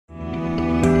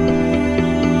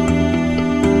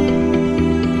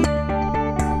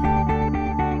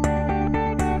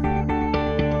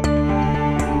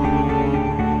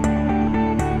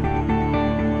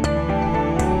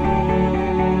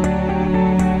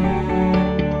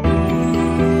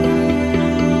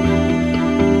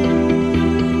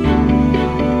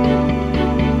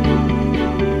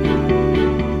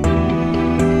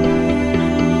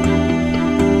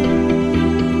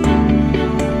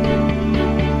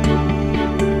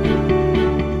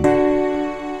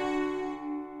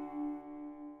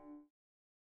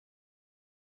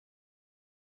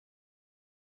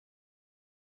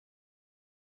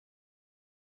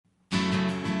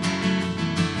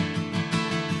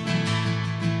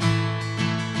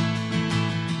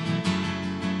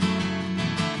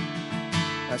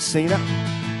Sing it out.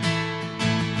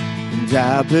 And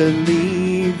I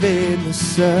believe in the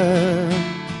Son.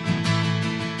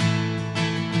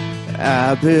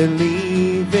 I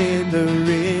believe in the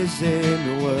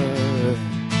risen Word.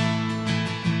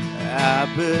 I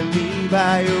believe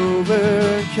I overcome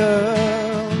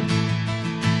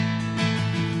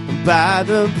by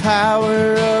the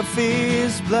power of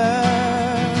His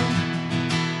blood.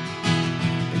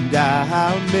 And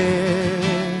amen,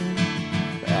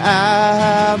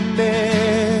 amen.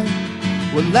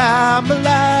 Well, I'm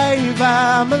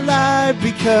alive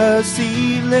because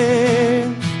He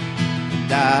lives.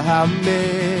 And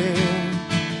amen,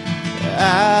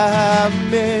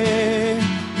 amen.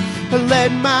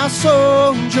 Let my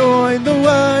soul join the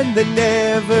one that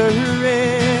never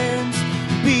ends,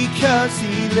 because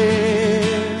He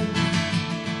lives.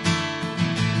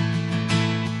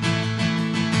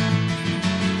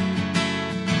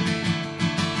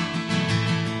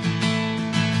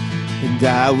 And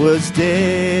I was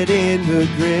dead in the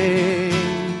grave.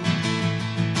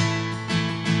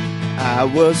 I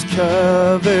was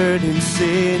covered in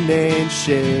sin and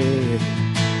shame.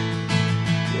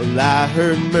 Well, I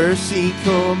heard mercy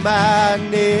call my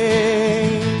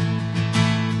name,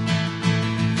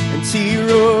 and He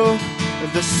rolled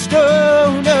the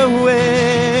stone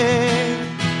away.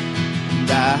 And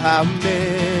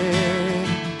amen,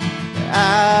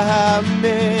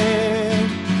 amen.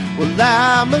 Well,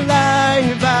 I'm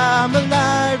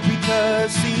alive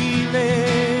because He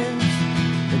lives.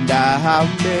 And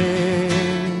amen,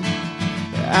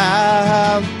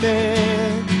 amen.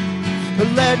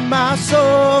 Let my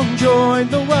soul join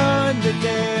the one that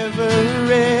never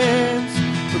ends.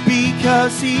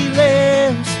 Because He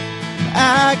lives,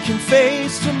 I can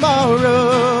face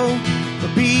tomorrow.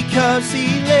 Because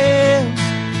He lives,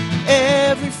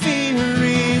 every fear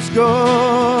is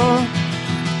gone.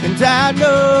 And I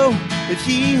know that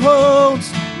He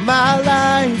holds my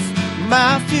life,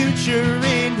 my future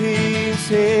in His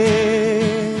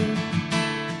hand.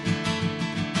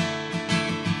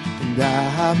 And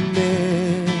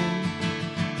amen,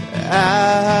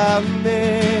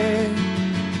 amen.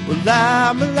 Well,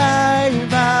 I'm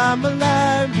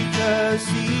alive because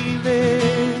He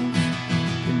lives.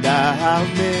 And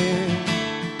amen,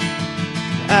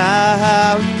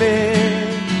 amen.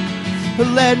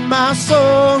 Let my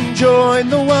soul join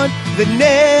the one that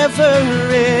never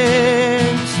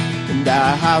ends. And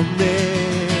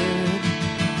amen,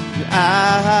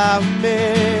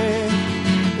 amen.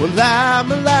 Well,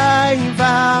 I'm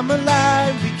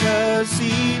alive because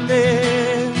He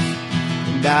lives.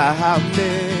 And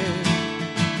amen,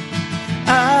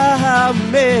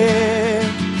 amen.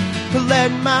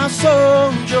 Let my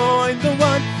soul join the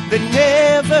one that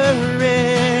never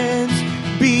ends,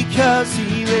 because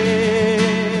He lives.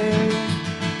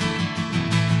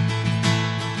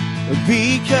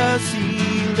 Because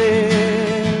He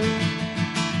lives.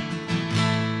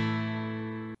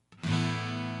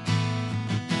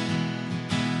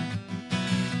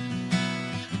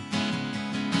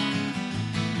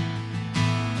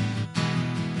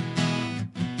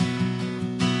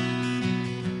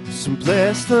 So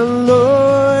bless the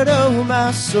Lord, oh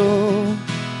my soul,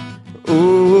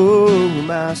 oh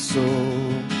my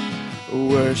soul.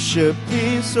 Worship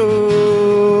His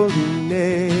holy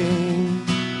name.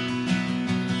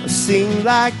 Sing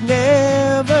like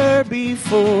never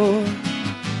before.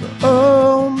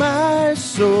 Oh my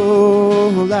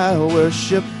soul, I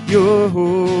worship Your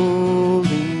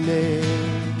holy name.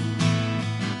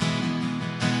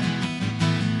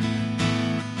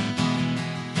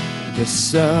 The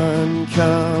sun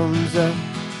comes up,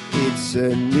 it's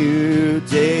a new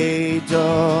day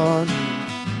dawn.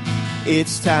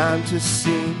 It's time to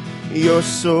sing Your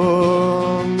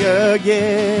song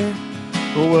again.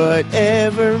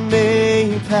 Whatever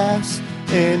may pass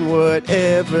and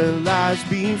whatever lies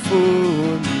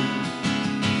before me,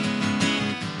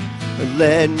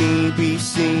 let me be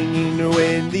singing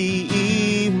when the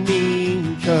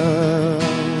evening comes.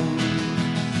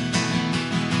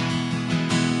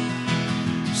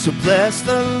 So bless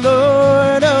the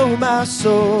Lord, oh my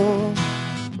soul,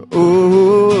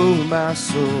 oh my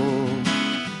soul.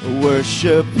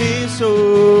 Worship His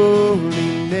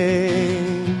holy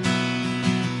name.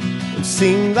 And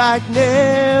sing like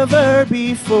never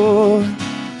before.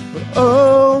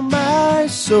 Oh my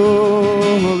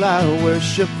soul, I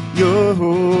worship Your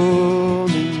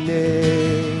holy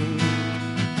name.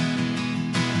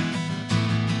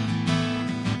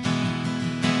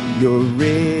 You're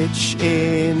rich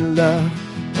in love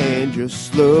and You're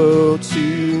slow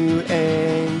to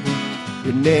anger.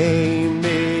 Your name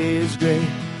is great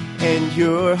and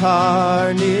Your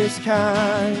heart is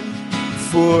kind.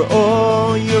 For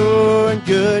all your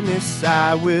goodness,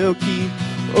 I will keep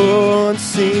on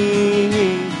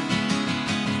singing.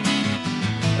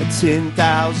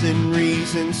 10,000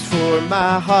 reasons for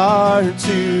my heart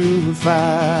to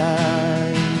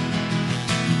find.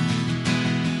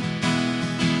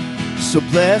 So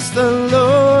bless the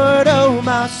Lord, oh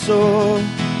my soul,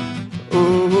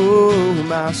 oh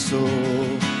my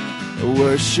soul.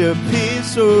 Worship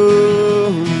His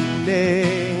holy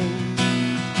name.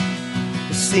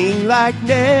 Sing like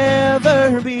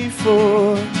never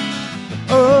before.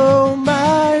 Oh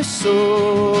my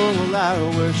soul, I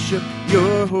worship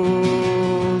your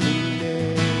holy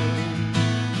name.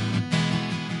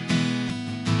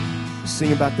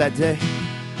 Sing about that day.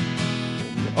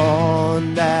 And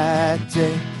on that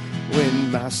day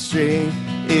when my strength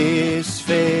is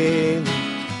failing,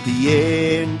 the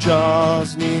end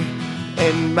draws near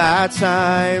and my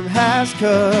time has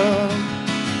come.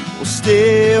 Well,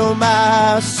 still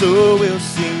my soul will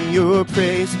sing your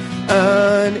praise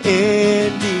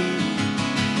unending.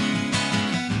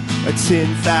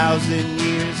 10,000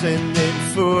 years and then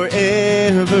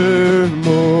forevermore.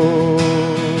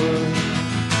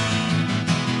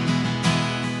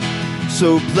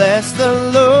 So bless the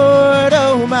Lord,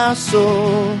 oh my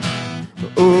soul,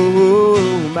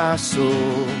 oh my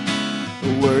soul.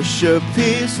 Worship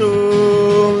His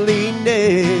holy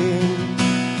name.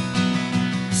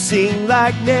 Sing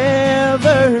like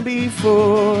never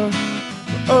before.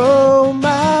 Oh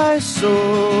my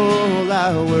soul,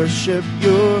 I worship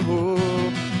your holy.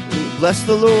 Bless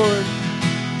the Lord.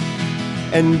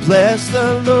 And bless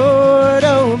the Lord,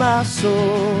 oh my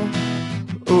soul.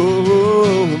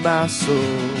 Oh my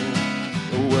soul.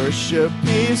 Worship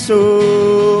His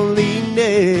holy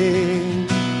name.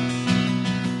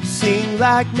 Sing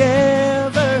like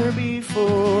never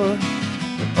before.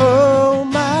 Oh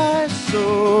my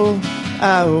soul,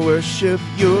 I worship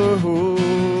your holy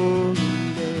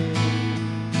name.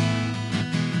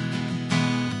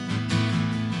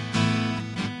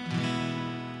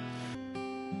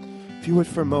 If you would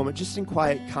for a moment, just in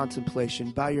quiet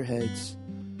contemplation, bow your heads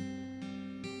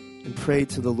and pray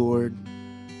to the Lord.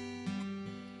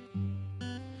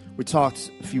 We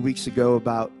talked a few weeks ago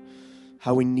about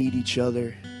how we need each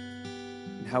other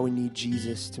and how we need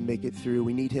Jesus to make it through.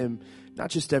 We need Him not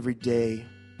just every day,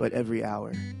 but every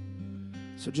hour.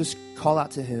 So just call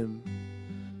out to Him.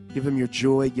 Give Him your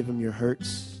joy. Give Him your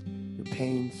hurts, your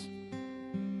pains.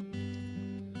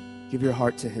 Give your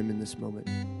heart to Him in this moment.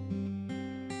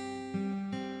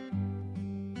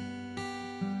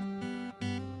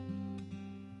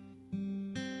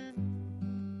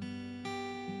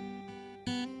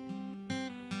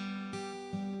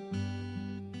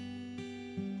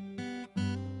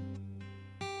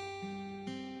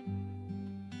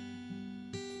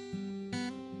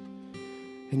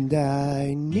 And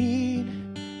I need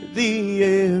Thee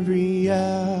every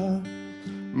hour,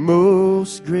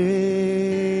 most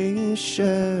gracious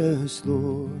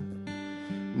Lord.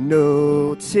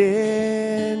 No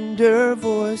tender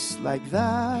voice like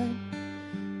Thine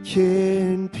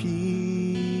can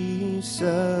peace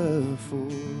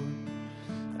afford.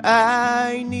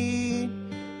 I need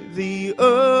Thee,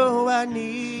 oh I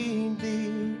need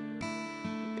Thee,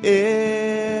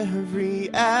 every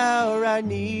hour I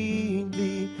need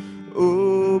Thee.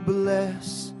 Oh,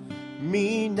 bless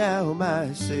me now,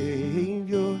 my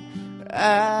Savior,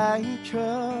 I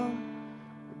come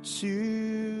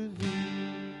to Thee.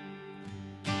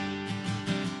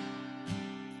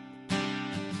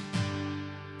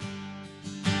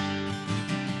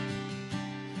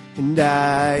 And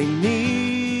I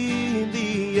need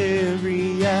Thee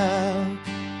every hour,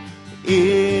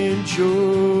 in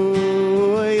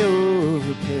joy or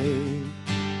pain.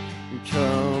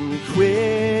 Come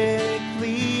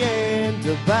quickly and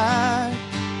abide,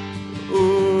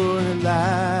 or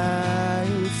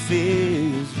life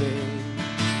is vain.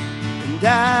 And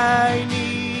I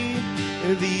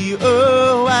need Thee,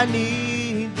 oh I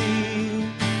need Thee,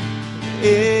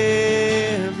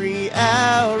 every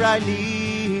hour I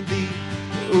need Thee.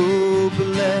 Oh,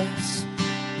 bless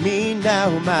me now,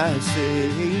 my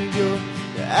Savior,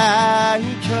 I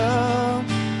come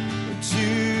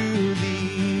to Thee.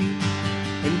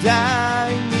 And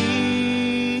I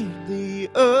need Thee,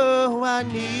 oh I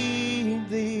need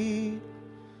Thee,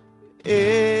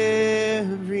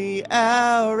 every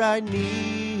hour I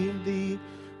need Thee.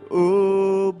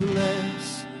 Oh,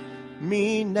 bless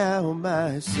me now,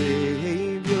 my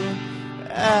Savior,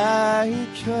 I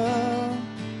come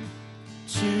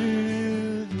to